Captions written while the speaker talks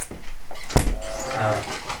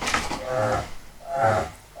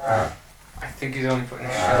think he's only putting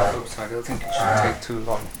his shelf up, so I don't think it should take too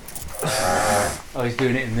long. Oh, he's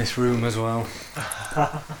doing it in this room as well.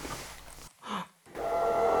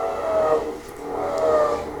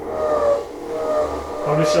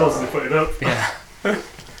 How many shelves is he putting up? Yeah.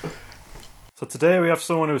 So today we have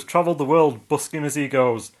someone who's travelled the world busking as he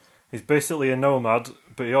goes. He's basically a nomad,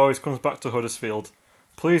 but he always comes back to Huddersfield.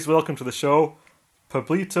 Please welcome to the show,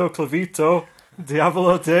 Pablito Clavito,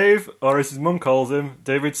 Diabolo Dave, or as his mum calls him,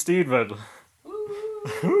 David Steedman.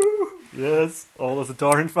 Yes, all those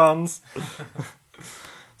adoring fans.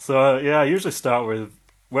 So I usually start with,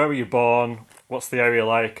 where were you born, what's the area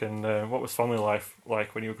like, and what was family life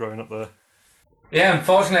like when you were growing up there? Yeah,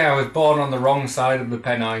 unfortunately I was born on the wrong side of the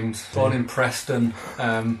Pennines, born in Preston,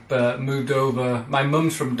 but moved over. My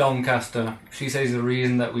mum's from Doncaster. She says the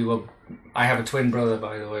reason that I have a twin brother,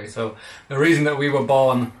 by the way, so the reason that we were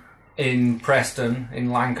born in Preston,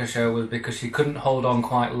 in Lancashire, was because she couldn't hold on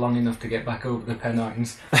quite long enough to get back over the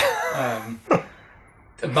Pennines.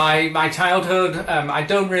 My childhood, I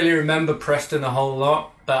don't really remember Preston a whole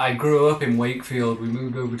lot, but I grew up in Wakefield. We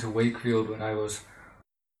moved over to Wakefield when I was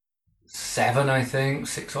 7, I think,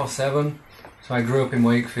 6 or 7. So I grew up in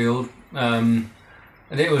Wakefield, and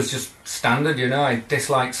it was just standard, I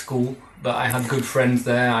disliked school, but I had good friends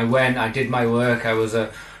there. I did my work. I was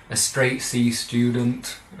a straight C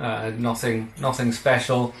student, nothing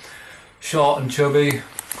special, short and chubby,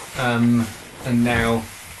 and now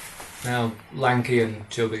lanky and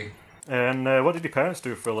chubby. And what did your parents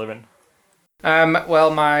do for a living?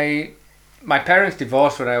 Well, my parents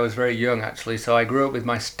divorced when I was very young, actually, so I grew up with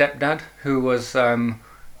my stepdad, who was an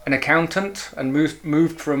accountant and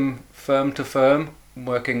moved from firm to firm,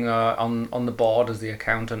 working on the board as the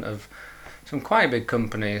accountant of some quite big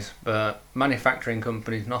companies, but manufacturing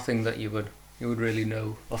companies, nothing that you would really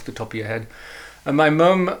know off the top of your head. And my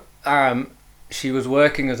mum, she was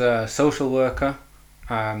working as a social worker.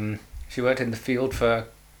 She worked in the field for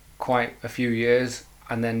quite a few years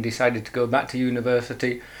and then decided to go back to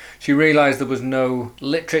university. She realised there was no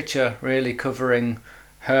literature really covering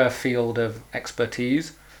her field of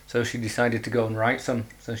expertise, so she decided to go and write some.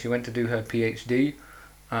 So she went to do her PhD,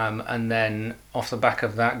 and then off the back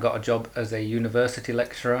of that got a job as a university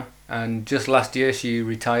lecturer, and just last year she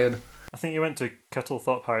retired. I think you went to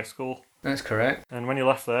Kettlethorpe High School. That's correct. And when you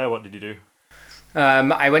left there, what did you do?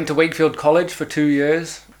 I went to Wakefield College for 2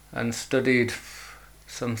 years and studied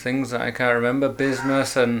some things that I can't remember,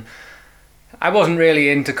 business, and I wasn't really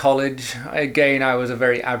into college. Again, I was a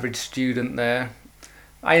very average student there.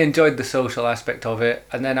 I enjoyed the social aspect of it,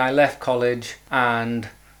 and then I left college and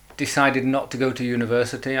decided not to go to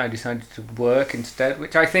university. I decided to work instead,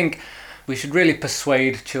 which I think we should really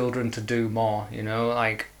persuade children to do more,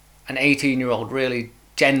 like an 18-year-old really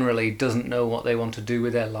generally doesn't know what they want to do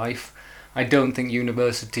with their life. I don't think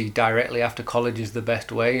university directly after college is the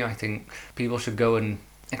best way. I think people should go and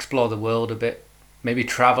explore the world a bit, maybe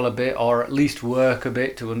travel a bit, or at least work a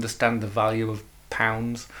bit to understand the value of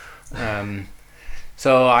pounds.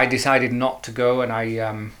 So I decided not to go, and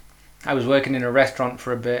I was working in a restaurant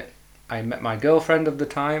for a bit. I met my girlfriend of the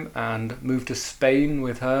time and moved to Spain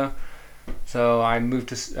with her. So I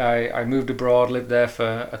moved abroad, lived there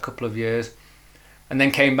for a couple of years, and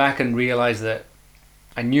then came back and realised that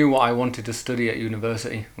I knew what I wanted to study at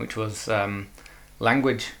university, which was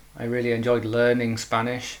language. I really enjoyed learning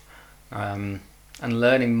Spanish and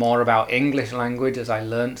learning more about English language as I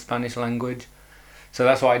learnt Spanish language. So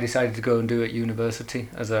that's what I decided to go and do at university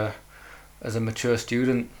as a mature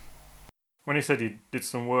student. When you said you did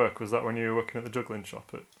some work, was that when you were working at the juggling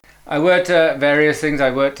shop? I worked at various things.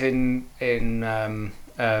 I worked in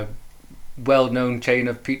a well-known chain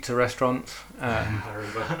of pizza restaurants.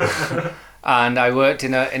 And I worked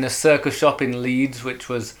in a circus shop in Leeds, which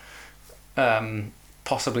was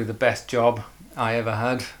possibly the best job I ever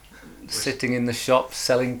had. Sitting in the shop,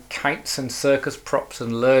 selling kites and circus props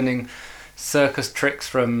and learning circus tricks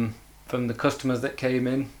from the customers that came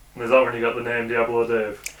in. And is that when you got the name Diabolo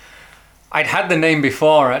Dave? I'd had the name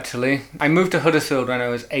before, actually. I moved to Huddersfield when I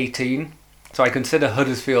was 18, so I consider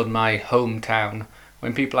Huddersfield my hometown.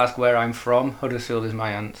 When people ask where I'm from, Huddersfield is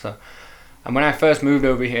my answer. And when I first moved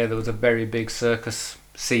over here, there was a very big circus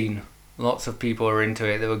scene. Lots of people were into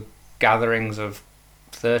it. There were gatherings of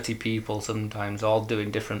 30 people sometimes, all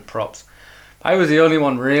doing different props. I was the only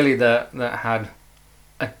one really that had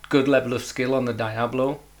a good level of skill on the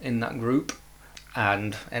Diabolo in that group.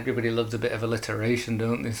 And everybody loves a bit of alliteration,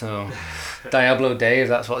 don't they? So Diabolo Dave,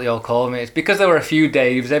 that's what they all call me. It's because there were a few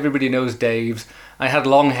Daves. Everybody knows Daves. I had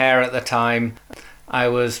long hair at the time. I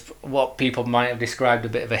was what people might have described a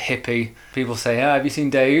bit of a hippie. People say, have you seen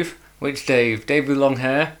Dave? Which Dave? Dave with long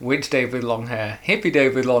hair? Which Dave with long hair? Hippie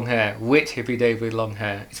Dave with long hair? Which hippie Dave with long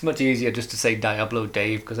hair? It's much easier just to say Diabolo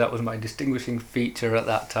Dave because that was my distinguishing feature at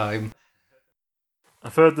that time.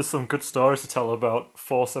 I've heard there's some good stories to tell about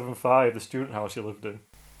 475, the student house you lived in.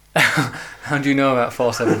 How do you know about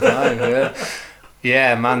 475? Yeah.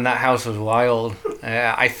 Yeah, man, that house was wild.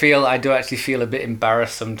 I do actually feel a bit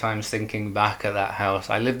embarrassed sometimes thinking back at that house.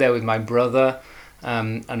 I lived there with my brother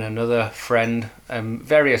and another friend,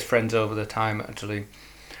 various friends over the time actually.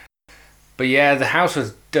 But yeah, the house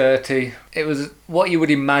was dirty. It was what you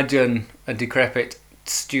would imagine a decrepit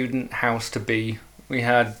student house to be. We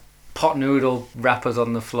had pot noodle wrappers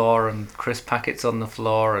on the floor and crisp packets on the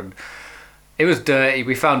floor, and it was dirty.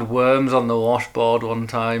 We found worms on the washboard one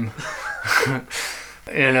time.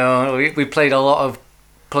 We played a lot of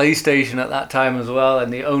PlayStation at that time as well,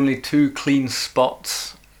 and the only two clean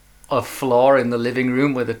spots of floor in the living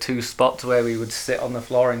room were the two spots where we would sit on the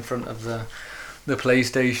floor in front of the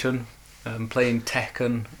PlayStation, playing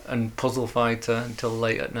Tekken and Puzzle Fighter until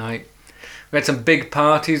late at night. We had some big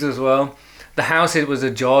parties as well. The house, it was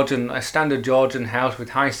a standard Georgian house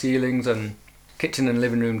with high ceilings and kitchen and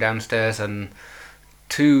living room downstairs and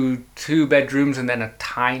two bedrooms and then a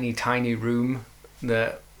tiny room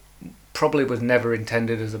that probably was never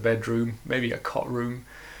intended as a bedroom, maybe a cot room.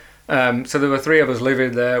 So there were three of us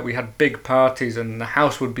living there. We had big parties and the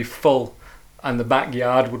house would be full and the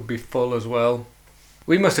backyard would be full as well.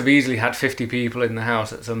 We must have easily had 50 people in the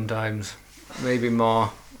house at some times, maybe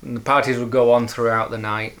more. And the parties would go on throughout the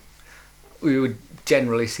night. We would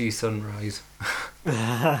generally see sunrise.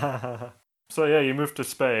 So yeah, you moved to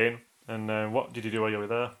Spain, and what did you do while you were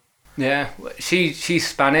there? Yeah, she's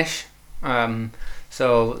Spanish,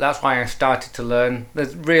 so that's why I started to learn.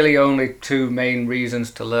 There's really only two main reasons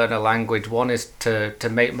to learn a language. One is to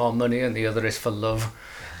make more money, and the other is for love.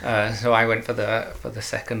 So I went for the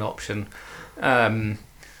second option.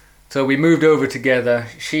 So we moved over together.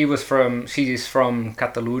 She is from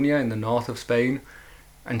Catalonia in the north of Spain,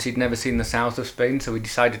 and she'd never seen the south of Spain, so we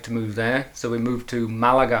decided to move there. So we moved to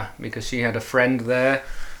Malaga because she had a friend there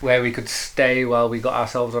where we could stay while we got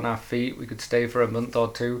ourselves on our feet. We could stay for a month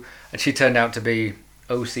or two, and she turned out to be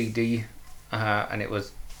OCD, and it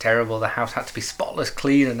was terrible. The house had to be spotless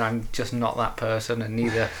clean, and I'm just not that person, and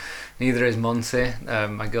neither is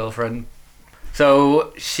Monse, my girlfriend.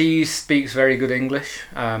 So she speaks very good English,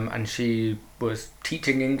 and she was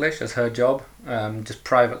teaching English as her job, just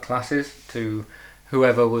private classes to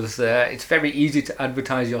whoever was there. It's very easy to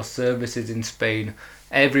advertise your services in Spain.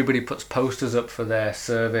 Everybody puts posters up for their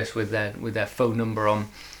service with their phone number on.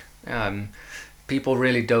 People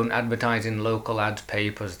really don't advertise in local ads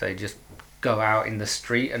papers. They just go out in the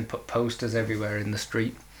street and put posters everywhere in the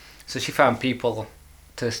street. So she found people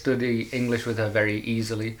to study English with her very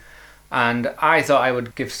easily. And I thought I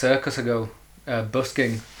would give circus a go,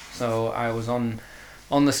 busking. So I was on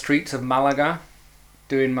the streets of Malaga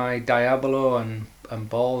doing my Diabolo and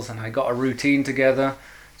balls, and I got a routine together.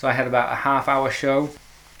 So I had about a half-hour show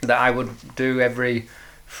that I would do every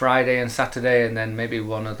Friday and Saturday, and then maybe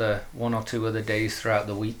one or two other days throughout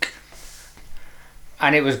the week.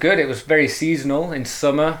 And it was good. It was very seasonal in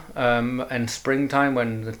summer and springtime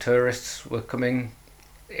when the tourists were coming.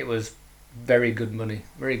 It was very good money.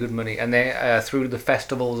 And they through the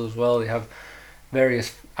festivals as well. They have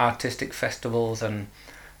various artistic festivals and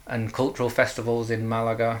cultural festivals in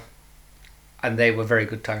Malaga, and they were very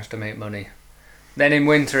good times to make money. Then in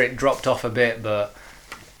winter it dropped off a bit, but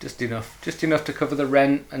just enough to cover the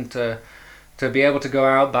rent and to be able to go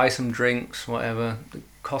out, buy some drinks, whatever. The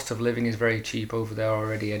cost of living is very cheap over there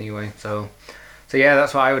already anyway. So yeah,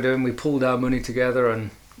 that's what I was doing. We pulled our money together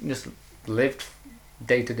and just lived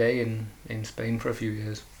day to day in Spain for a few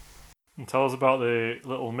years. And tell us about the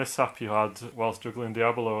little mishap you had whilst juggling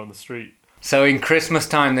Diabolo on the street. So in Christmas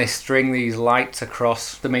time they string these lights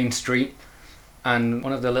across the main street, and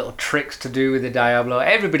one of the little tricks to do with the Diabolo,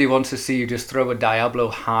 everybody wants to see you just throw a Diabolo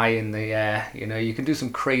high in the air. You know, you can do some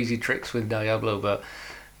crazy tricks with Diabolo, but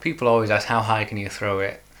people always ask how high can you throw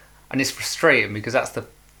it, and it's frustrating because that's the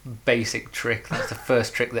basic trick. That's the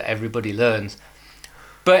first trick that everybody learns.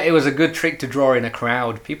 But it was a good trick to draw in a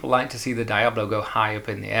crowd. People like to see the Diabolo go high up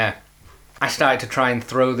in the air. I started to try and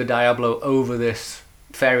throw the Diabolo over this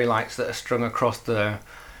fairy lights that are strung across the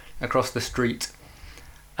street,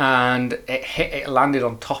 and it landed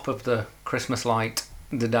on top of the Christmas light,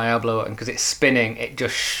 the Diabolo, and because it's spinning, it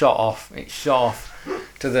just shot off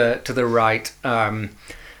to the right, and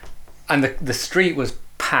the street was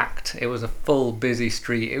packed. It was a full busy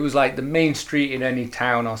street. It was like the main street in any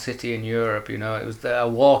town or city in Europe, you know. It was a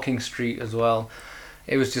walking street as well.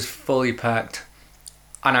 It was just fully packed,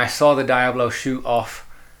 and I saw the Diabolo shoot off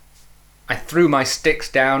I threw my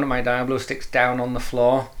Diabolo sticks down on the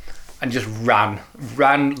floor and just ran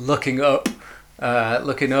looking up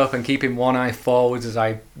and keeping one eye forwards as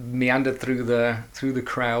I meandered through the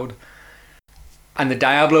crowd. And the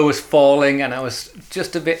Diabolo was falling and I was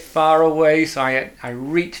just a bit far away, so I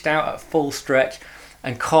reached out at full stretch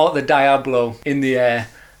and caught the Diabolo in the air.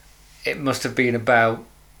 It must have been about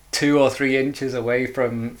 2 or 3 inches away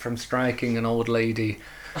from striking an old lady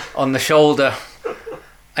on the shoulder.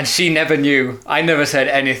 And she never knew. I never said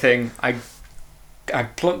anything. I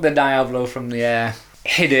plucked the Diabolo from the air,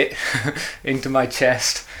 hid it into my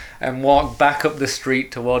chest, and walked back up the street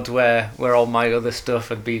towards where all my other stuff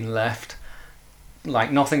had been left.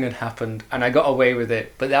 Like nothing had happened, and I got away with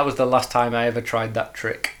it. But that was the last time I ever tried that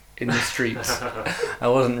trick in the streets. I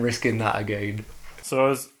wasn't risking that again.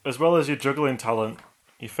 So as well as your juggling talent,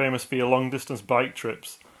 you're famous for your long distance bike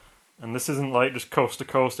trips. And this isn't like just coast to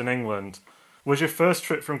coast in England. Was your first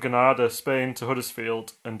trip from Granada, Spain to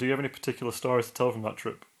Huddersfield, and do you have any particular stories to tell from that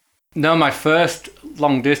trip? No, my first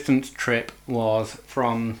long distance trip was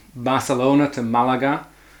from Barcelona to Malaga,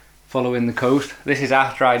 following the coast. This is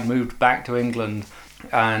after I'd moved back to England,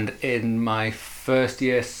 and in my first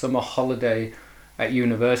year summer holiday at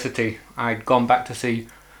university, I'd gone back to see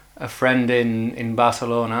a friend in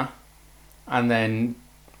Barcelona, and then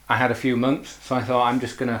I had a few months, so I thought I'm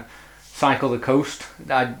just going to cycle the coast.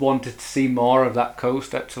 I wanted to see more of that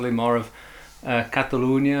coast, actually, more of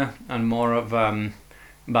Catalonia and more of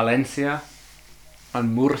Valencia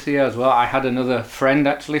and Murcia as well. I had another friend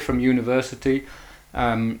actually from university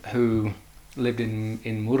who lived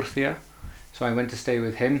in Murcia, so I went to stay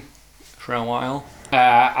with him for a while.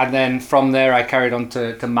 And then from there I carried on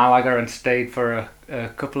to Malaga and stayed for a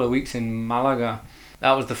couple of weeks in Malaga.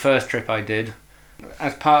 That was the first trip I did.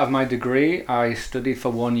 As part of my degree, I studied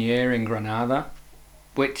for 1 year in Granada,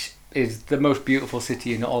 which is the most beautiful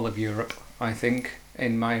city in all of Europe, I think,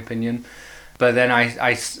 in my opinion. But then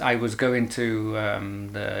I was going to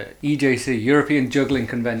the EJC, European Juggling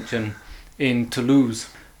Convention, in Toulouse.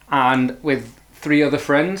 And with 3 other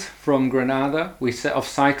friends from Granada, we set off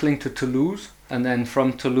cycling to Toulouse. And then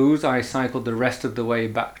from Toulouse, I cycled the rest of the way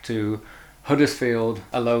back to Huddersfield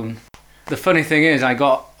alone. The funny thing is, I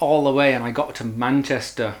got all the way and I got to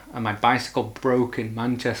Manchester and my bicycle broke in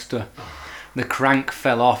Manchester. The crank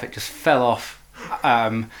fell off, it just fell off.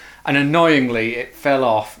 And annoyingly, it fell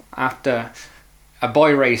off after a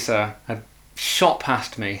boy racer had shot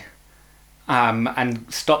past me and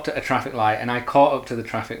stopped at a traffic light, and I caught up to the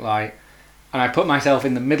traffic light and I put myself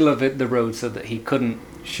in the middle of the road so that he couldn't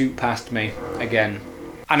shoot past me again.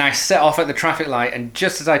 And I set off at the traffic light, and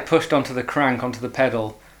just as I pushed onto the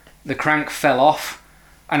pedal, the crank fell off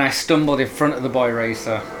and I stumbled in front of the boy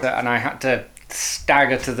racer and I had to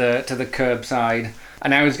stagger to the curbside.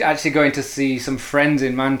 And I was actually going to see some friends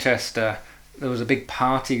in Manchester. There was a big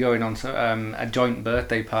party going on, a joint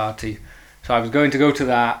birthday party. So I was going to go to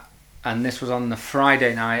that, and this was on the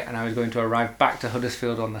Friday night, and I was going to arrive back to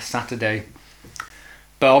Huddersfield on the Saturday.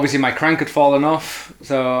 But obviously my crank had fallen off,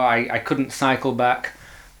 so I couldn't cycle back.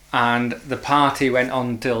 And the party went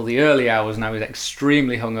on till the early hours, and I was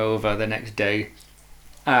extremely hungover the next day.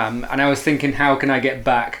 And I was thinking, how can I get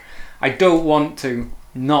back? I don't want to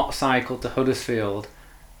not cycle to Huddersfield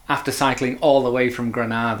after cycling all the way from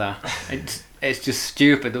Granada. It's just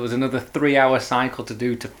stupid. There was another 3-hour cycle to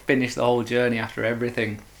do to finish the whole journey after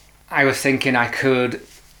everything. I was thinking I could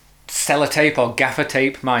sellotape or gaffer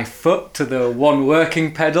tape my foot to the one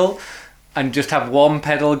working pedal and just have one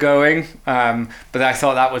pedal going, but I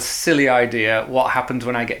thought that was a silly idea. What happens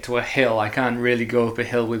when I get to a hill? I can't really go up a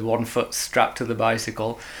hill with one foot strapped to the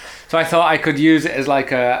bicycle. So I thought I could use it as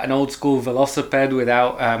like an old school velocipede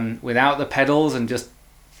without the pedals, and just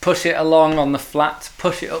push it along on the flats,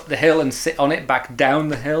 push it up the hill and sit on it back down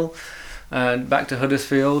the hill and back to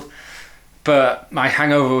Huddersfield. But my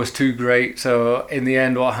hangover was too great, so in the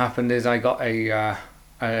end what happened is I got a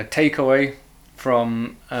takeaway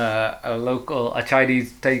from a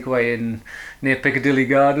Chinese takeaway near Piccadilly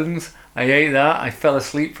Gardens. I ate that, I fell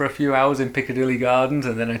asleep for a few hours in Piccadilly Gardens,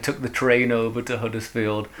 and then I took the train over to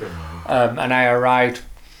Huddersfield. And I arrived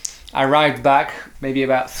back maybe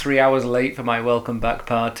about 3 hours late for my welcome back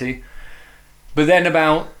party. But then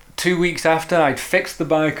about 2 weeks after, I'd fixed the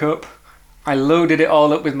bike up, I loaded it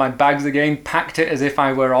all up with my bags again, packed it as if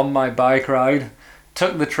I were on my bike ride,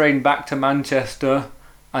 took the train back to Manchester,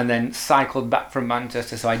 and then cycled back from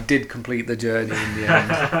Manchester. So I did complete the journey in the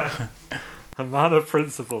end. A man of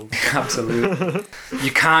principle. Absolutely.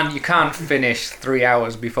 You can't finish 3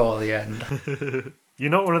 hours before the end. You're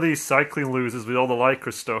not one of these cycling losers with all the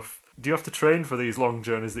Lycra stuff. Do you have to train for these long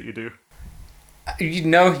journeys that you do?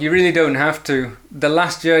 You really don't have to. The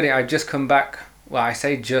last journey, I've just come back. Well, I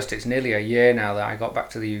say just, it's nearly a year now that I got back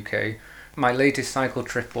to the UK. My latest cycle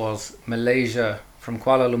trip was Malaysia from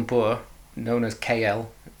Kuala Lumpur, known as KL.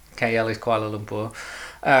 KL is Kuala Lumpur.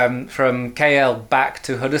 From KL back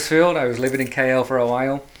to Huddersfield. I was living in KL for a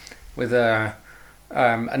while with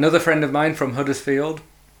another friend of mine from Huddersfield.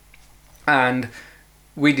 And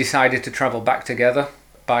we decided to travel back together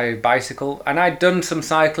by bicycle. And I'd done some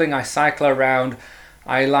cycling. I cycle around.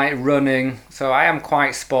 I like running. So I am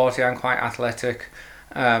quite sporty. I'm quite athletic.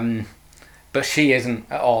 But she isn't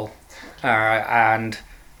at all. And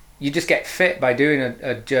you just get fit by doing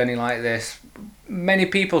a journey like this. Many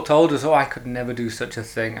people told us, I could never do such a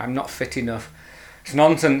thing. I'm not fit enough. It's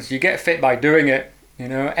nonsense. You get fit by doing it. You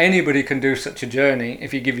know, anybody can do such a journey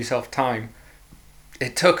if you give yourself time.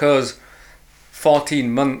 It took us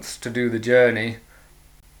 14 months to do the journey.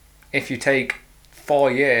 If you take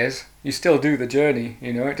 4 years, you still do the journey.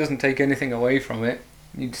 You know, it doesn't take anything away from it.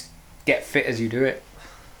 You just get fit as you do it.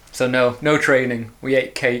 So no training. We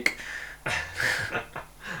ate cake.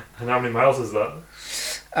 And how many miles is that?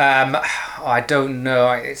 I don't know.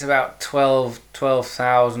 It's about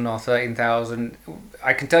 12,000 or 13,000.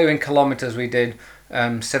 I can tell you in kilometres we did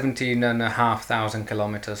 17,500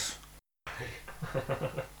 kilometres.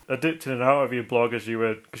 I dipped in and out of your blog because you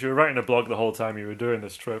were writing a blog the whole time you were doing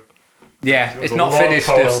this trip. Yeah, it's not finished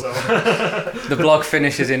still. The blog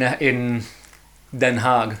finishes in Den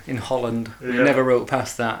Haag, in Holland. We never wrote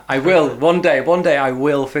past that. I will, one day I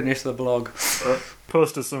will finish the blog.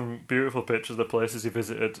 Posted some beautiful pictures of the places you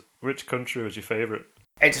visited. Which country was your favourite?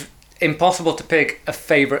 It's impossible to pick a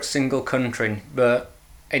favourite single country, but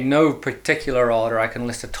in no particular order I can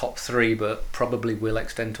list a top 3, but probably will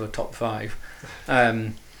extend to a top 5.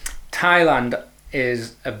 Thailand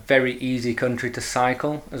is a very easy country to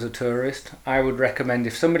cycle as a tourist. I would recommend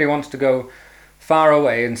if somebody wants to go far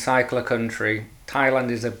away and cycle a country, Thailand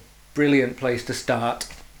is a brilliant place to start.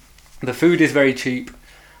 The food is very cheap.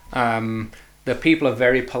 The people are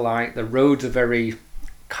very polite. The roads are very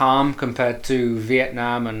calm compared to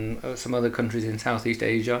Vietnam and some other countries in Southeast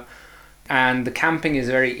Asia. And the camping is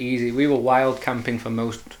very easy. We were wild camping for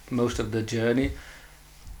most of the journey.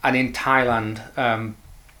 And in Thailand,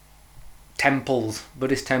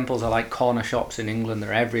 Buddhist temples are like corner shops in England.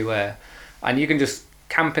 They're everywhere. And you can just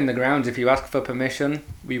camp in the grounds if you ask for permission.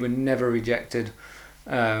 We were never rejected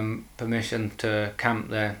permission to camp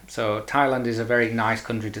there. So Thailand is a very nice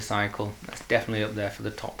country to cycle. That's definitely up there for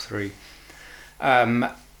the top 3.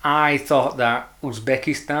 I thought that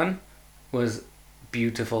Uzbekistan was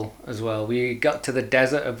beautiful as well. We got to the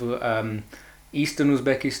desert of eastern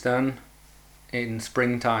Uzbekistan in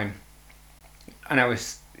springtime, and I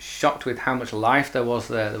was shocked with how much life there was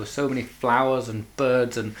there. There were so many flowers and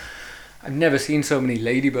birds, and I've never seen so many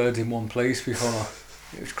ladybirds in one place before.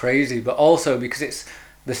 It was crazy, but also because it's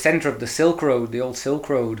the centre of the Silk Road, the old Silk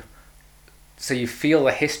Road, so you feel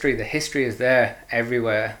the history. The history is there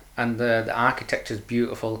everywhere, and the architecture is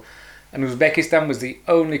beautiful. And Uzbekistan was the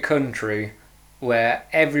only country where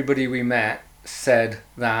everybody we met said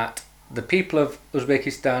that the people of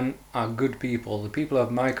Uzbekistan are good people. The people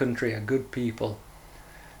of my country are good people.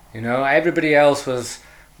 You know, everybody else was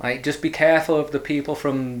like, just be careful of the people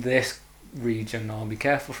from this region, or be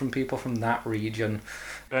careful from people from that region.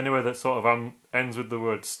 Anyway, that sort of ends with the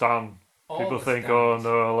word Stan. People think, Stans.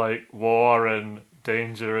 oh no, like war and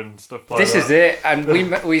danger and stuff like that. This is it, and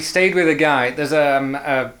we stayed with a guy. There's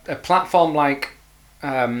a platform like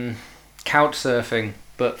couch surfing,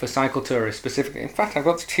 but for cycle tourists specifically. In fact, I've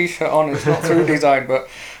got the t-shirt on. It's not through design,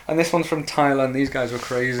 and this one's from Thailand. These guys were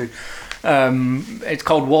crazy. It's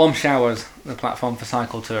called Warm Showers, the platform for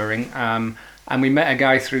cycle touring. And we met a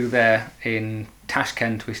guy through there in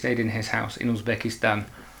Tashkent. We stayed in his house in Uzbekistan.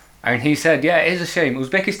 And he said, yeah, it is a shame.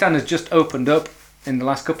 Uzbekistan has just opened up in the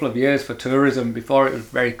last couple of years for tourism. Before it was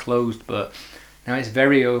very closed, but now it's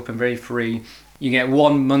very open, very free. You get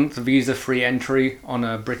 1 month visa-free entry on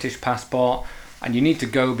a British passport, and you need to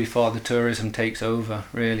go before the tourism takes over,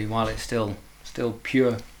 really, while it's still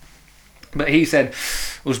pure. But he said,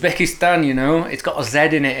 Uzbekistan, you know, it's got a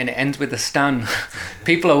Z in it and it ends with a stan.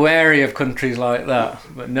 People are wary of countries like that.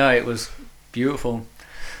 But no, it was beautiful.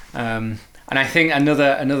 And I think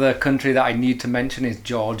another country that I need to mention is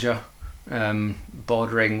Georgia,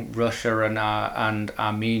 bordering Russia and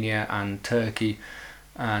Armenia and Turkey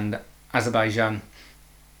and Azerbaijan.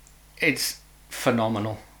 It's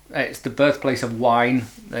phenomenal. It's the birthplace of wine.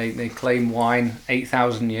 They claim wine,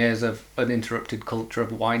 8,000 years of uninterrupted culture of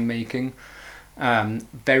winemaking.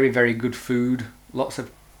 Very, very good food. Lots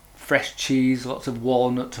of fresh cheese, lots of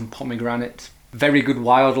walnuts and pomegranates. Very good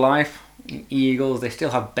wildlife. eagles. They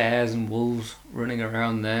still have bears and wolves running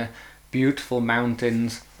around there. Beautiful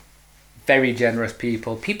mountains. Very generous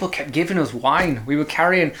people. People kept giving us wine.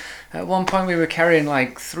 At one point we were carrying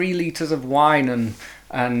like 3 litres of wine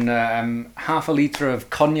and half a litre of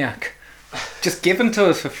cognac, just given to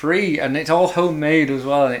us for free, and it's all homemade as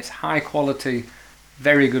well, and it's high quality.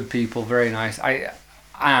 Very good people, very nice.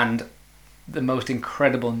 And the most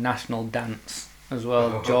incredible national dance as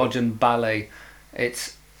well, Georgian ballet.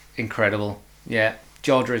 It's incredible. Yeah,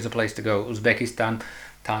 Georgia is a place to go. Uzbekistan,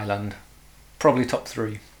 Thailand, probably top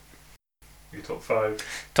 3. Your top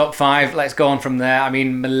 5. Top 5. Let's go on from there. I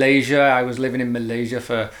mean, Malaysia. I was living in Malaysia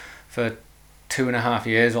for 2.5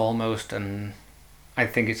 years almost, and I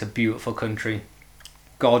think it's a beautiful country.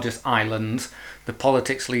 Gorgeous islands. The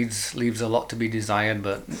politics leaves a lot to be desired,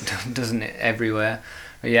 but doesn't it everywhere?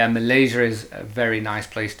 But yeah, Malaysia is a very nice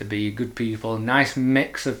place to be. Good people, nice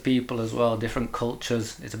mix of people as well. Different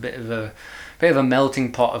cultures. It's a bit of a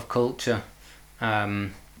melting pot of culture.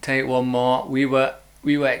 Take one more. We were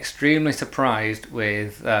extremely surprised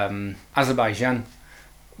with Azerbaijan.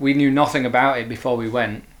 We knew nothing about it before we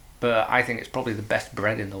went, but I think it's probably the best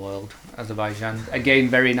bread in the world. Azerbaijan, again,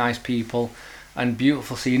 very nice people and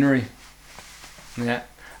beautiful scenery. Yeah,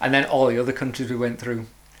 and then all the other countries we went through.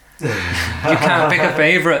 You can't pick a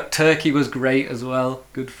favourite. Turkey was great as well.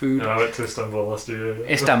 Good food. No, I went to Istanbul last year.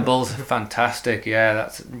 Istanbul's fantastic. Yeah,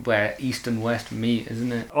 that's where East and West meet,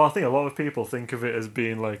 isn't it? Oh, I think a lot of people think of it as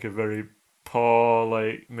being like a very poor,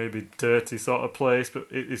 like maybe dirty sort of place, but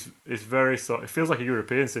it's very it feels like a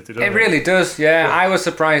European city, doesn't it? It really does. Yeah, I was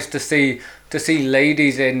surprised to see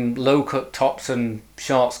ladies in low cut tops and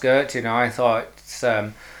short skirts. You know, I thought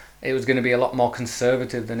it was going to be a lot more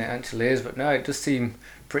conservative than it actually is, but no, it does seem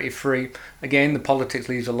pretty free. Again, the politics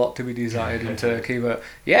leaves a lot to be desired in Turkey, but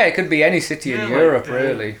yeah, it could be any city in Europe,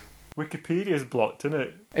 really. Wikipedia's blocked, isn't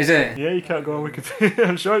it? Is it? Yeah, you can't go on Wikipedia.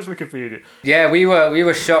 I'm sure it's Wikipedia. Yeah, we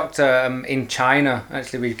were shocked in China.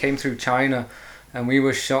 Actually, we came through China, and we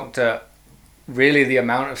were shocked at really the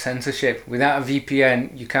amount of censorship. Without a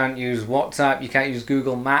VPN, you can't use WhatsApp, you can't use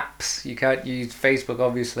Google Maps, you can't use Facebook,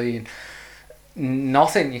 obviously.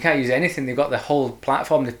 Nothing. You can't use anything. They've got the whole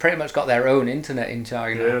platform. They've pretty much got their own internet in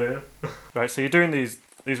China. Yeah. Right, so you're doing these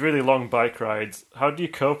really long bike rides. How do you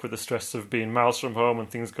cope with the stress of being miles from home when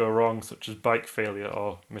things go wrong, such as bike failure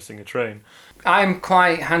or missing a train? I'm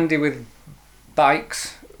quite handy with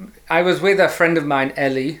bikes. I was with a friend of mine,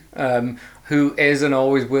 Ellie, who is and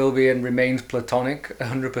always will be and remains platonic,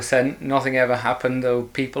 100%. Nothing ever happened, though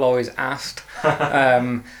people always asked.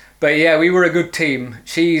 But yeah, we were a good team.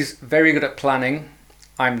 She's very good at planning.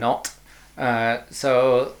 I'm not.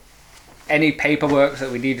 So any paperwork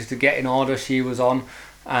that we needed to get in order, she was on.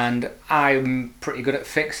 And I'm pretty good at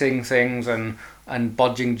fixing things and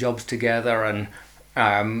bodging jobs together and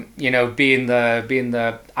being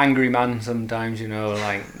the angry man sometimes,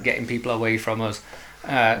 like getting people away from us.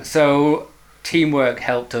 So teamwork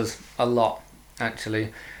helped us a lot,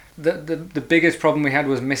 actually. The biggest problem we had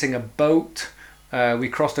was missing a boat. We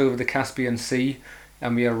crossed over the Caspian Sea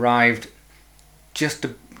and we arrived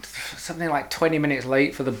something like 20 minutes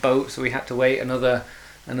late for the boat, so we had to wait another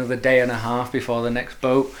day and a half before the next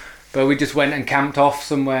boat. But we just went and camped off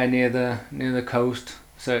somewhere near the coast,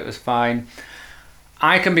 so it was fine.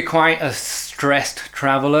 I can be quite a stressed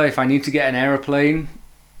traveller. If I need to get an aeroplane,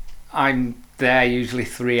 I'm there usually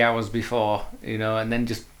 3 hours before, and then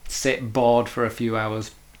just sit bored for a few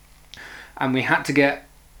hours. And we had to get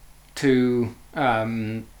to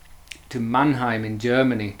Mannheim in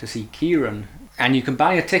Germany to see Kieran. And you can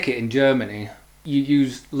buy a ticket in Germany. You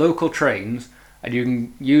use local trains and you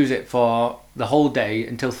can use it for the whole day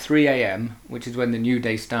until 3 a.m, which is when the new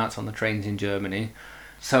day starts on the trains in Germany.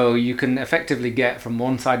 So you can effectively get from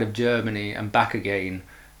one side of Germany and back again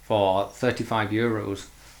for €35.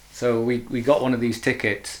 So we got one of these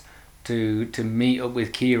tickets to meet up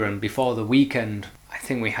with Kieran before the weekend. I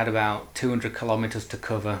think we had about 200 kilometers to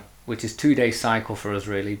cover, which is 2 day cycle for us,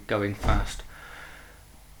 really, going fast.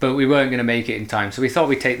 But we weren't going to make it in time, so we thought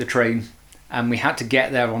we'd take the train, and we had to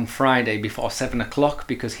get there on Friday before 7 o'clock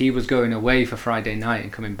because he was going away for Friday night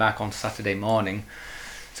and coming back on Saturday morning.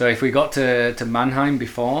 So if we got to Mannheim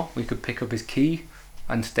before, we could pick up his key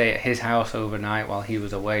and stay at his house overnight while he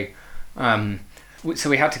was away. So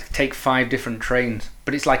we had to take 5 different trains,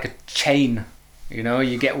 but it's like a chain.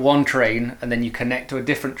 You get one train and then you connect to a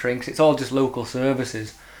different train because it's all just local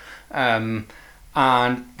services. And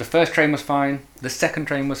the first train was fine, the second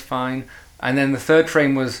train was fine, and then the third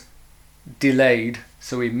train was delayed,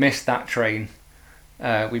 so we missed that train.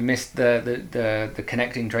 We missed the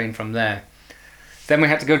connecting train from there. Then we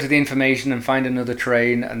had to go to the information and find another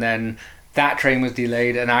train, and then that train was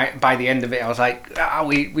delayed, and by the end of it I was like,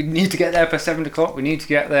 we need to get there for 7 o'clock, we need to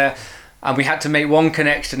get there. And we had to make one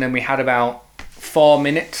connection, and we had about 4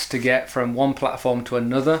 minutes to get from one platform to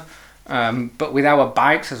another. But with our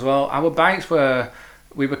bikes as well,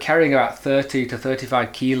 we were carrying about 30 to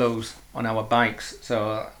 35 kilos on our bikes,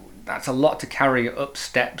 so that's a lot to carry up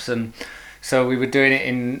steps. And so we were doing it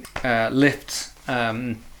in lifts,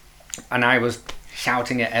 and I was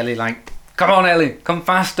shouting at Ellie like, "Come on, Ellie, come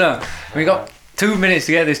faster! We got 2 minutes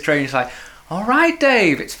to get this train." She's like, "All right,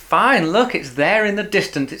 Dave, it's fine. Look, it's there in the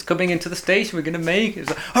distance. It's coming into the station. We're gonna make it." It's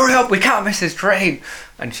like, "Hurry up! We can't miss this train!"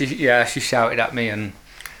 And she shouted at me and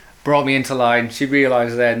brought me into line. She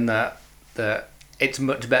realised then that it's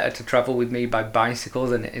much better to travel with me by bicycle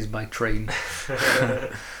than it is by train.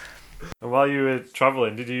 And while you were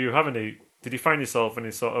travelling, did you find yourself in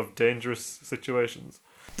any sort of dangerous situations?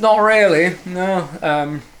 Not really,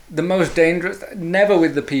 no. The most dangerous, never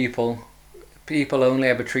with the people. People only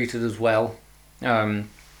ever treated us well.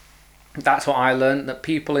 That's what I learned, that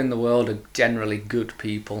people in the world are generally good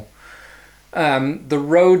people. The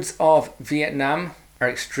roads of Vietnam are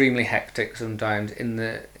extremely hectic sometimes in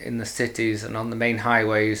the cities and on the main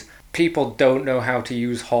highways. People don't know how to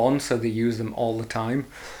use horns, so they use them all the time.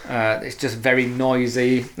 It's just very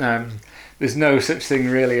noisy. There's no such thing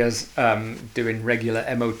really as doing regular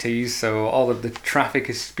MOTs, so all of the traffic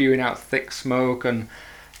is spewing out thick smoke, and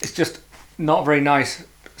it's just not very nice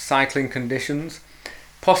cycling conditions.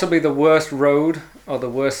 Possibly the worst road or the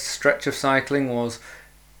worst stretch of cycling was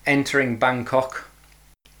entering Bangkok.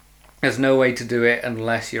 There's no way to do it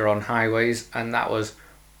unless you're on highways, and that was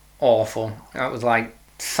awful. That was like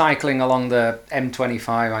cycling along the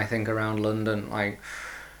M25, I think, around London. Like,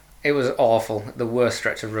 it was awful. The worst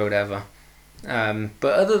stretch of road ever.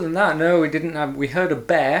 But other than that, no, we heard a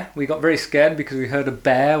bear. We got very scared because we heard a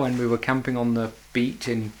bear when we were camping on the beach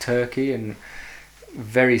in Turkey, and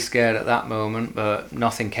very scared at that moment, but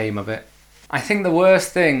nothing came of it. I think the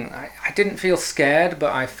worst thing, I didn't feel scared,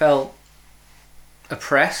 but I felt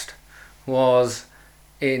oppressed, was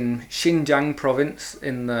in Xinjiang province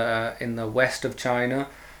in the west of China,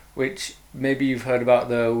 which maybe you've heard about,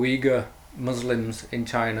 the Uyghur Muslims in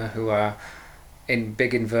China who are, in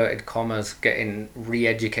big inverted commas, getting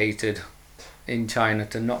re-educated in China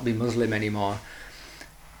to not be Muslim anymore.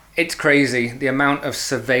 It's crazy, the amount of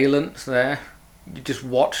surveillance there. You just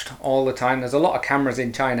watched all the time. There's a lot of cameras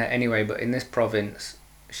in China anyway, but in this province,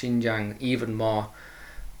 Xinjiang, even more.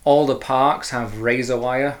 All the parks have razor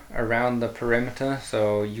wire around the perimeter,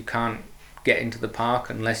 so you can't get into the park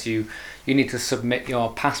unless you need to submit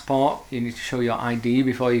your passport. You need to show your ID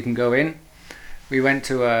before you can go in. We went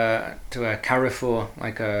to a Carrefour,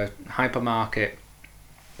 like a hypermarket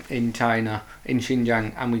in China, in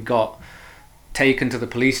Xinjiang, and we got taken to the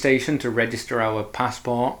police station to register our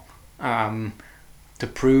passport, to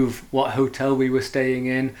prove what hotel we were staying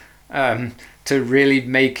in, to really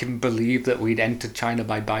make him believe that we'd entered China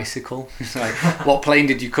by bicycle. It's like, "What plane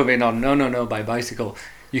did you come in on?" No, by bicycle."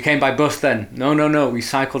 "You came by bus then?" No, we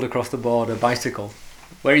cycled across the border, bicycle."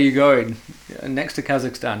 "Where are you going?" "Next to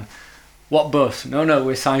Kazakhstan." "What bus?" No,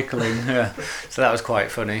 we're cycling. Yeah. So that was quite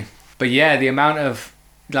funny. But yeah, the amount of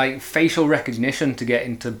like facial recognition to get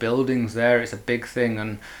into buildings there, it's a big thing.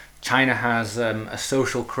 And China has a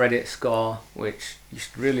social credit score, which you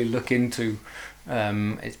should really look into.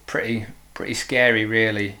 It's pretty scary,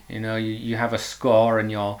 really. You know, you have a score, and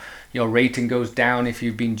your rating goes down if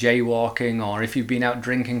you've been jaywalking, or if you've been out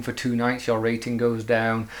drinking for 2 nights, your rating goes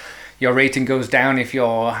down. Your rating goes down if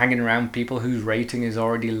you're hanging around people whose rating is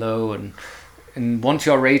already low, and once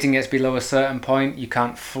your rating gets below a certain point, you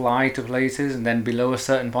can't fly to places, and then below a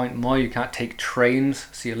certain point more, you can't take trains,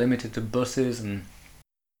 so you're limited to buses. And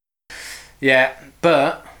yeah,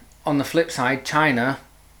 but on the flip side, China,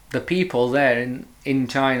 the people there in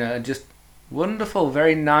China are just wonderful,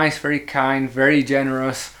 very nice, very kind, very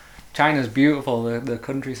generous. China's beautiful, the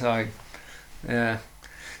countryside. Yeah.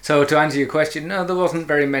 So to answer your question, no, there wasn't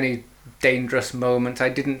very many dangerous moments. I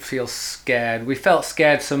didn't feel scared. We felt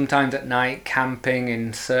scared sometimes at night camping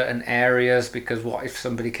in certain areas, because what if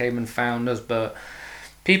somebody came and found us? But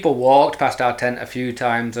people walked past our tent a few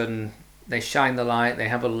times, and they shine the light, they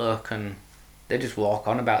have a look, and they just walk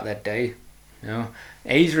on about their day. You know,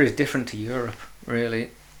 Asia is different to Europe,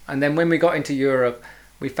 really. And then when we got into Europe,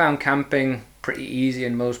 we found camping pretty easy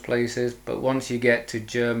in most places, but once you get to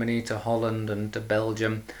Germany, to Holland and to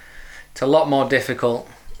Belgium, it's a lot more difficult.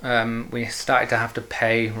 We started to have to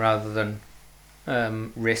pay rather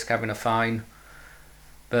than risk having a fine.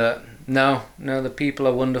 But no, the people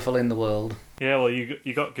are wonderful in the world. Yeah, well,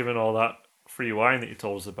 you got given all that free wine that you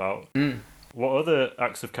told us about. What other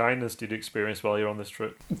acts of kindness did you experience while you were on this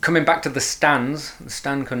trip? Coming back to the stands, the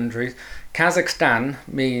stand countries, Kazakhstan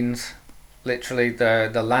means literally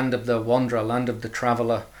the land of the wanderer, land of the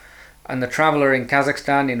traveller. And the traveller in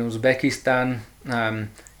Kazakhstan, in Uzbekistan,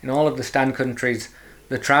 in all of the stand countries,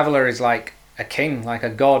 the traveller is like a king, like a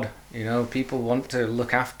god. You know, people want to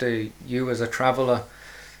look after you as a traveller.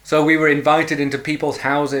 So we were invited into people's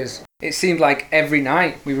houses. It seemed like every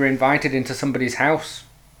night we were invited into somebody's house.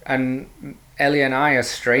 And Ellie and I, as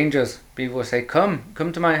strangers, people would say, come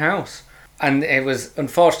to my house. And it was,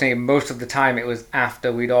 unfortunately, most of the time it was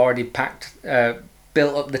after we'd already packed,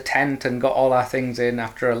 built up the tent and got all our things in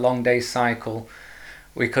after a long day's cycle.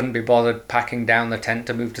 We couldn't be bothered packing down the tent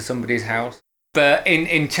to move to somebody's house. But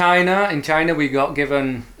in China we got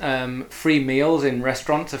given free meals in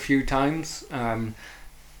restaurants a few times,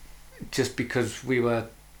 just because we were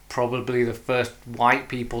probably the first white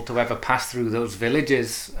people to ever pass through those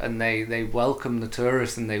villages, and they welcome the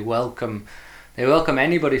tourists and they welcome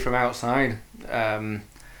anybody from outside.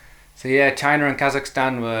 So yeah, China and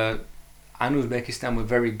Kazakhstan and Uzbekistan were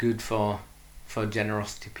very good for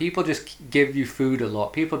generosity. People just give you food a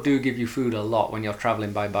lot. People do give you food a lot when you're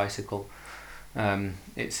traveling by bicycle.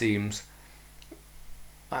 It seems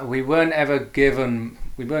we weren't given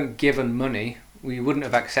money. We wouldn't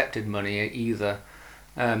have accepted money either.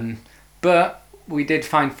 But we did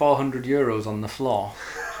find €400 on the floor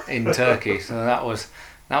in Turkey, so that was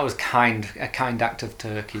a kind act of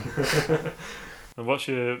Turkey. And what's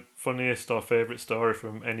your funniest or favourite story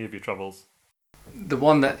from any of your travels? The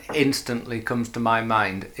one that instantly comes to my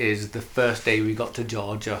mind is the first day we got to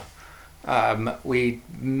Georgia. We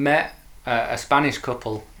met a Spanish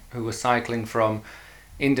couple who were cycling from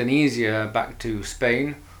Indonesia back to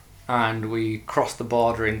Spain, and we crossed the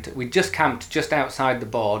border we just camped just outside the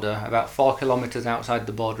border, about 4 kilometers outside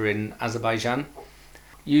the border in Azerbaijan.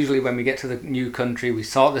 Usually when we get to the new country, we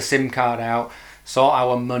sort the SIM card out, sort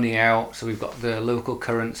our money out, so we've got the local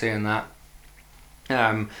currency and that.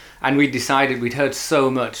 And we decided, we'd heard so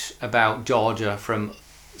much about Georgia from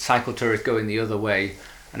cycle tourists going the other way,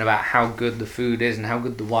 and about how good the food is and how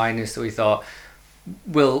good the wine is, so we thought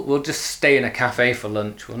we'll just stay in a cafe for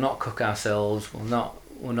lunch. We'll not cook ourselves, we'll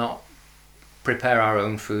not prepare our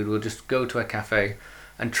own food, we'll just go to a cafe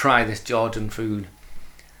and try this Georgian food.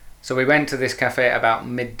 So we went to this cafe at about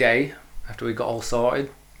midday after we got all sorted,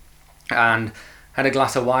 and had a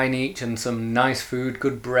glass of wine each and some nice food,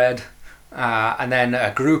 good bread, and then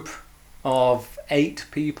a group of 8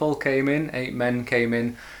 men came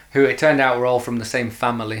in, who it turned out were all from the same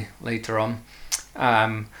family later on.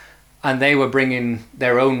 And they were bringing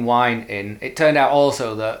their own wine in. It turned out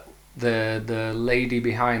also that the lady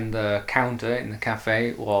behind the counter in the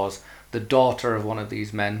cafe was the daughter of one of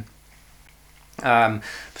these men. So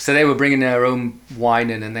they were bringing their own wine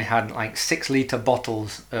in, and they had like 6-litre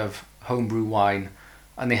bottles of homebrew wine,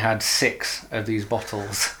 and they had 6 of these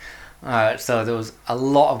bottles. So there was a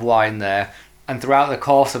lot of wine there, and throughout the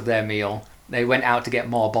course of their meal they went out to get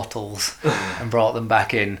more bottles and brought them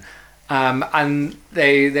back in. And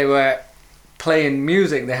they were playing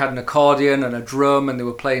music. They had an accordion and a drum, and they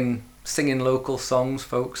were singing local songs,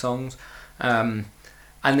 folk songs, and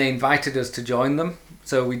they invited us to join them.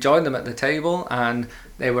 So we joined them at the table, and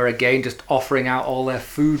they were again just offering out all their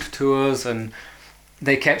food to us, and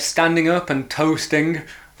they kept standing up and toasting,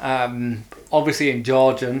 obviously in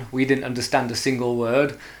Georgian. We didn't understand a single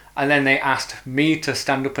word, and then they asked me to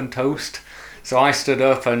stand up and toast. So I stood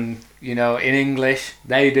up, and in English,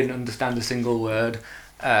 they didn't understand a single word.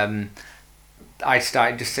 I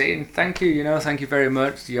started just saying, thank you, thank you very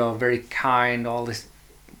much, you're very kind, all this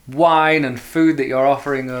wine and food that you're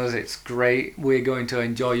offering us, it's great, we're going to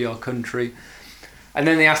enjoy your country. And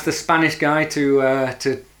then they asked the Spanish guy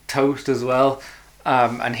to toast as well,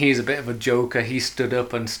 and he's a bit of a joker. He stood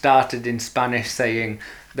up and started in Spanish saying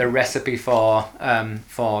the recipe for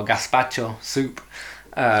gazpacho soup,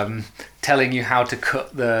 telling you how to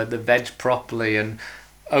cut the veg properly, and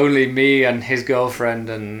only me and his girlfriend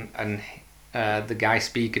and the guy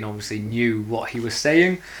speaking obviously knew what he was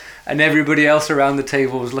saying, and everybody else around the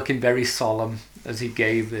table was looking very solemn as he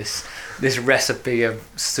gave this recipe of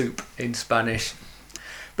soup in Spanish.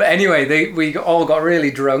 But anyway, we all got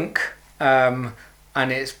really drunk, and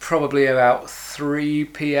it's probably about 3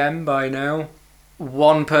 p.m. by now.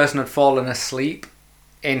 One person had fallen asleep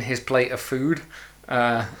in his plate of food,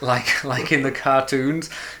 like in the cartoons.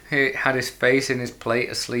 He had his face in his plate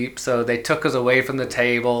asleep, so they took us away from the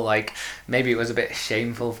table. Like, maybe it was a bit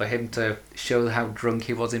shameful for him to show how drunk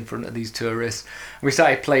he was in front of these tourists. We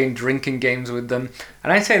started playing drinking games with them,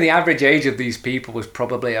 and I'd say the average age of these people was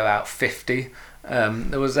probably about 50.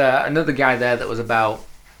 There was another guy there that was about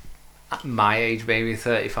my age, maybe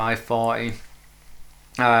 35, 40.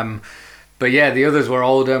 But yeah, the others were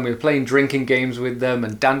older, and we were playing drinking games with them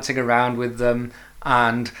and dancing around with them.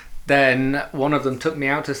 And then one of them took me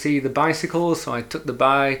out to see the bicycles, so I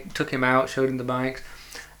took him out, showed him the bikes.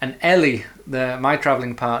 And Ellie, my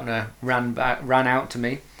travelling partner, ran out to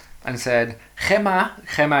me and said, Gemma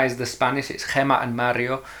is the Spanish, it's Gemma and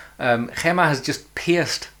Mario. Gemma has just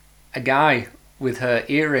pierced a guy with her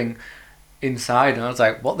earring inside. And I was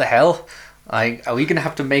like, what the hell? Like, are we going to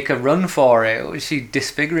have to make a run for it? Or is she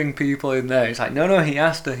disfiguring people in there? It's like, no, he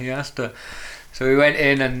asked her. So we went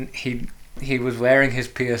in, and he was wearing his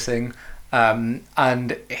piercing,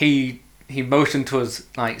 and he motioned to us,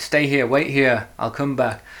 like, stay here, wait here, I'll come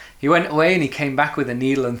back. He went away, and he came back with a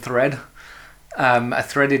needle and thread, a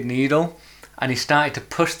threaded needle, and he started to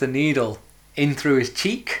push the needle in through his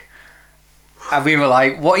cheek. And we were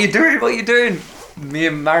like, what are you doing? Me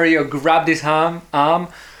and Mario grabbed his arm.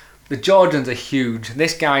 The Georgians are huge.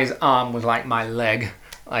 This guy's arm was like my leg.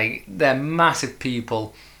 Like, they're massive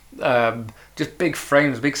people. Just big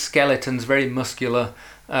frames, big skeletons, very muscular.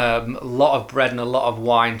 A lot of bread and a lot of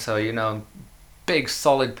wine. So, big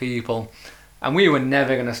solid people. And we were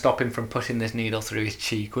never going to stop him from pushing this needle through his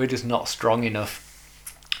cheek. We're just not strong enough.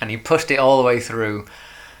 And he pushed it all the way through.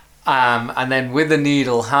 And then with the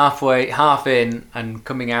needle half in and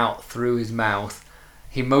coming out through his mouth,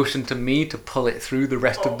 he motioned to me to pull it through the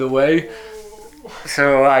rest of the way.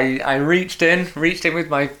 So I reached in with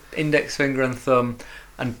my index finger and thumb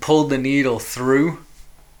and pulled the needle through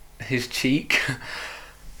his cheek.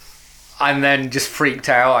 And then just freaked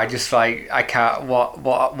out. I just like, I can't,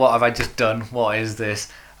 what have I just done? What is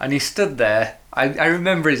this? And he stood there. I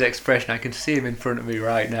remember his expression. I can see him in front of me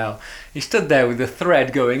right now. He stood there with the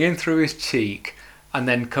thread going in through his cheek and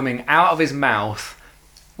then coming out of his mouth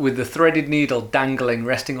with the threaded needle dangling,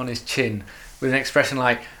 resting on his chin, with an expression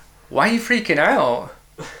like, why are you freaking out?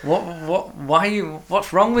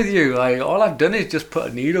 What's wrong with you? Like, all I've done is just put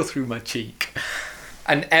a needle through my cheek.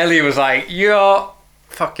 And Ellie was like, you're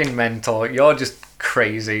fucking mental. You're just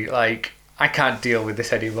crazy. Like, I can't deal with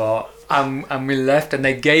this anymore. And we left, and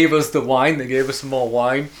they gave us the wine. They gave us some more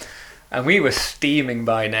wine, and we were steaming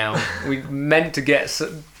by now. We meant to get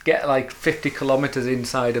like 50 kilometers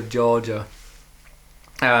inside of Georgia.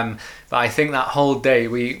 But I think that whole day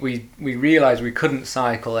we realised we couldn't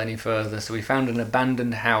cycle any further, so we found an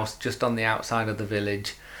abandoned house just on the outside of the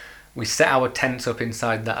village. We set our tents up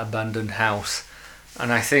inside that abandoned house,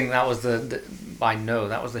 and I think that was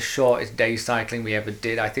that was the shortest day cycling we ever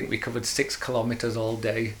did. I think we covered 6 kilometers all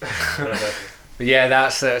day. But yeah,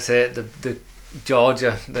 that's it. The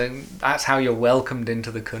Georgia, that's how you're welcomed into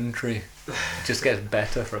the country. It just gets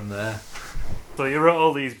better from there. So you wrote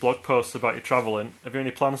all these blog posts about your travelling. Have you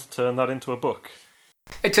any plans to turn that into a book?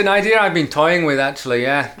 It's an idea I've been toying with, actually,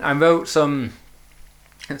 yeah. I wrote some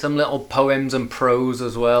little poems and prose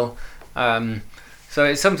as well. So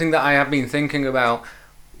it's something that I have been thinking about.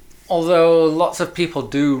 Although lots of people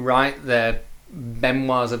do write their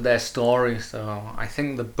memoirs of their stories, so I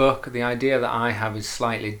think the idea that I have is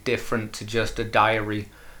slightly different to just a diary.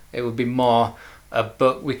 It would be more a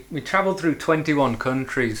book. We travelled through 21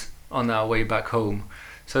 countries on our way back home,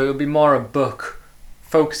 so it would be more a book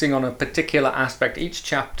focusing on a particular aspect, each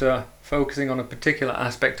chapter focusing on a particular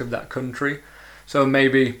aspect of that country. So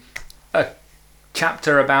maybe a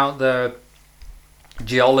chapter about the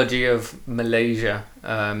geology of Malaysia,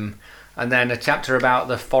 and then a chapter about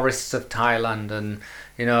the forests of Thailand, and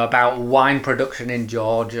about wine production in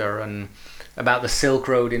Georgia, and about the Silk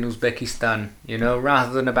Road in Uzbekistan.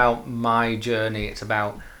 Rather than about my journey, it's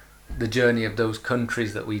about the journey of those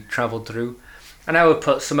countries that we travelled through. And I would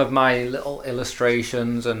put some of my little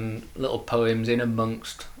illustrations and little poems in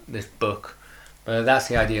amongst this book. But that's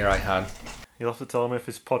the idea I had. You'll have to tell me if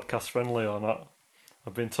it's podcast friendly or not.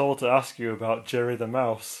 I've been told to ask you about Jerry the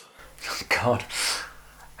Mouse. God.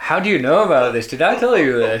 How do you know about this? Did I tell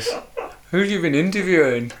you this? Who have you been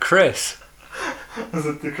interviewing? Chris? Was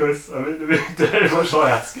it to Chris? I'm interviewing Dave. What shall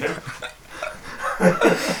I ask him?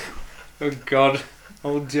 Oh God.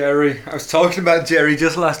 Old Jerry. I was talking about Jerry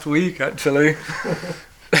just last week, actually.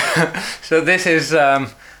 So this is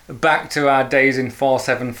back to our days in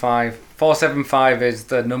 475. 475 is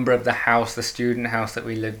the number of the house, the student house that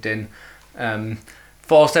we lived in.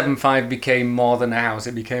 475 became more than a house.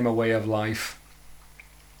 It became a way of life.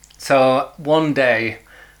 So one day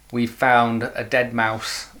we found a dead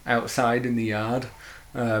mouse outside in the yard,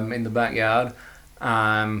 in the backyard.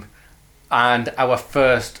 And our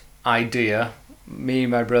first idea, me,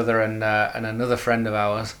 my brother, and another friend of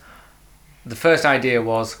ours, the first idea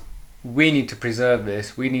was, we need to preserve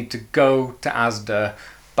this. We need to go to Asda,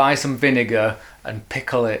 buy some vinegar and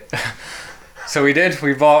pickle it. So we did.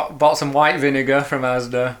 We bought some white vinegar from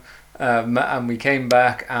Asda, and we came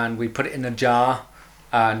back and we put it in a jar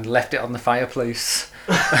and left it on the fireplace.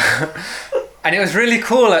 And it was really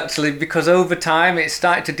cool actually, because over time it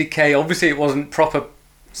started to decay. Obviously it wasn't proper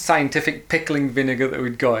scientific pickling vinegar that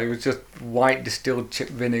we'd got. It was just white distilled chip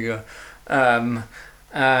vinegar. And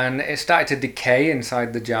it started to decay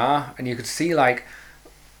inside the jar, and you could see like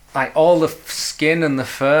all the skin and the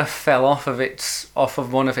fur fell off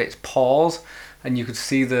of one of its paws, and you could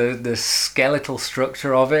see the skeletal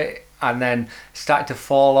structure of it, and then started to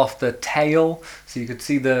fall off the tail, so you could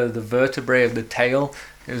see the vertebrae of the tail.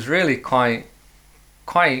 It was really quite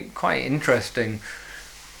interesting.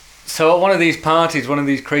 So at one of these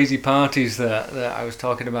crazy parties that I was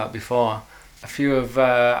talking about before, a few of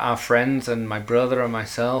our friends and my brother and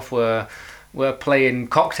myself were playing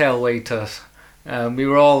cocktail waiters. We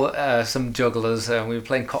were all some jugglers, and we were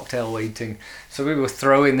playing cocktail waiting. So we were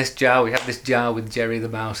throwing this jar. We had this jar with Jerry the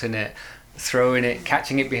Mouse in it, throwing it,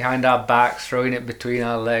 catching it behind our backs, throwing it between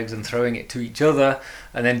our legs, and throwing it to each other,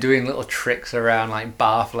 and then doing little tricks around, like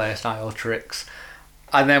bar flare style tricks.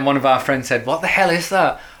 And then one of our friends said, "What the hell is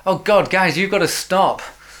that? Oh God, guys, you've got to stop."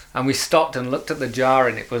 And we stopped and looked at the jar,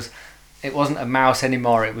 and it wasn't a mouse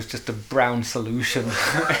anymore. It was just a brown solution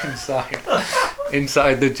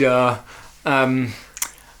inside the jar. And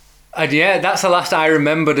yeah, that's the last I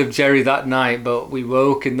remembered of Jerry that night. But we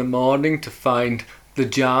woke in the morning to find the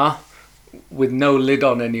jar with no lid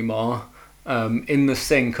on anymore, in the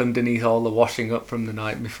sink underneath all the washing up from the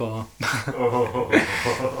night before.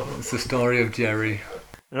 It's the story of Jerry.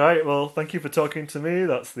 Right, well, thank you for talking to me.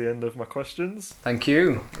 That's the end of my questions. Thank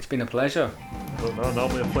you. It's been a pleasure. I don't know,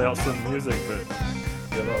 normally I play out some music, but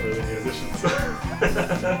you're not really musicians.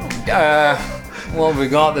 What we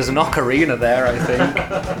got? There's an ocarina there, I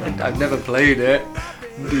think. I've never played it.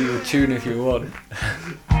 Do you a tune if you want.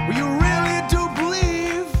 Well, you really do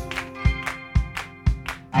believe?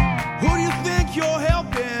 Who do you think you're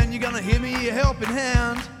helping? You're gonna give me a helping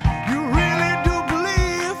hand. You really do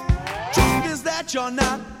believe? Truth is that you're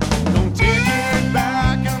not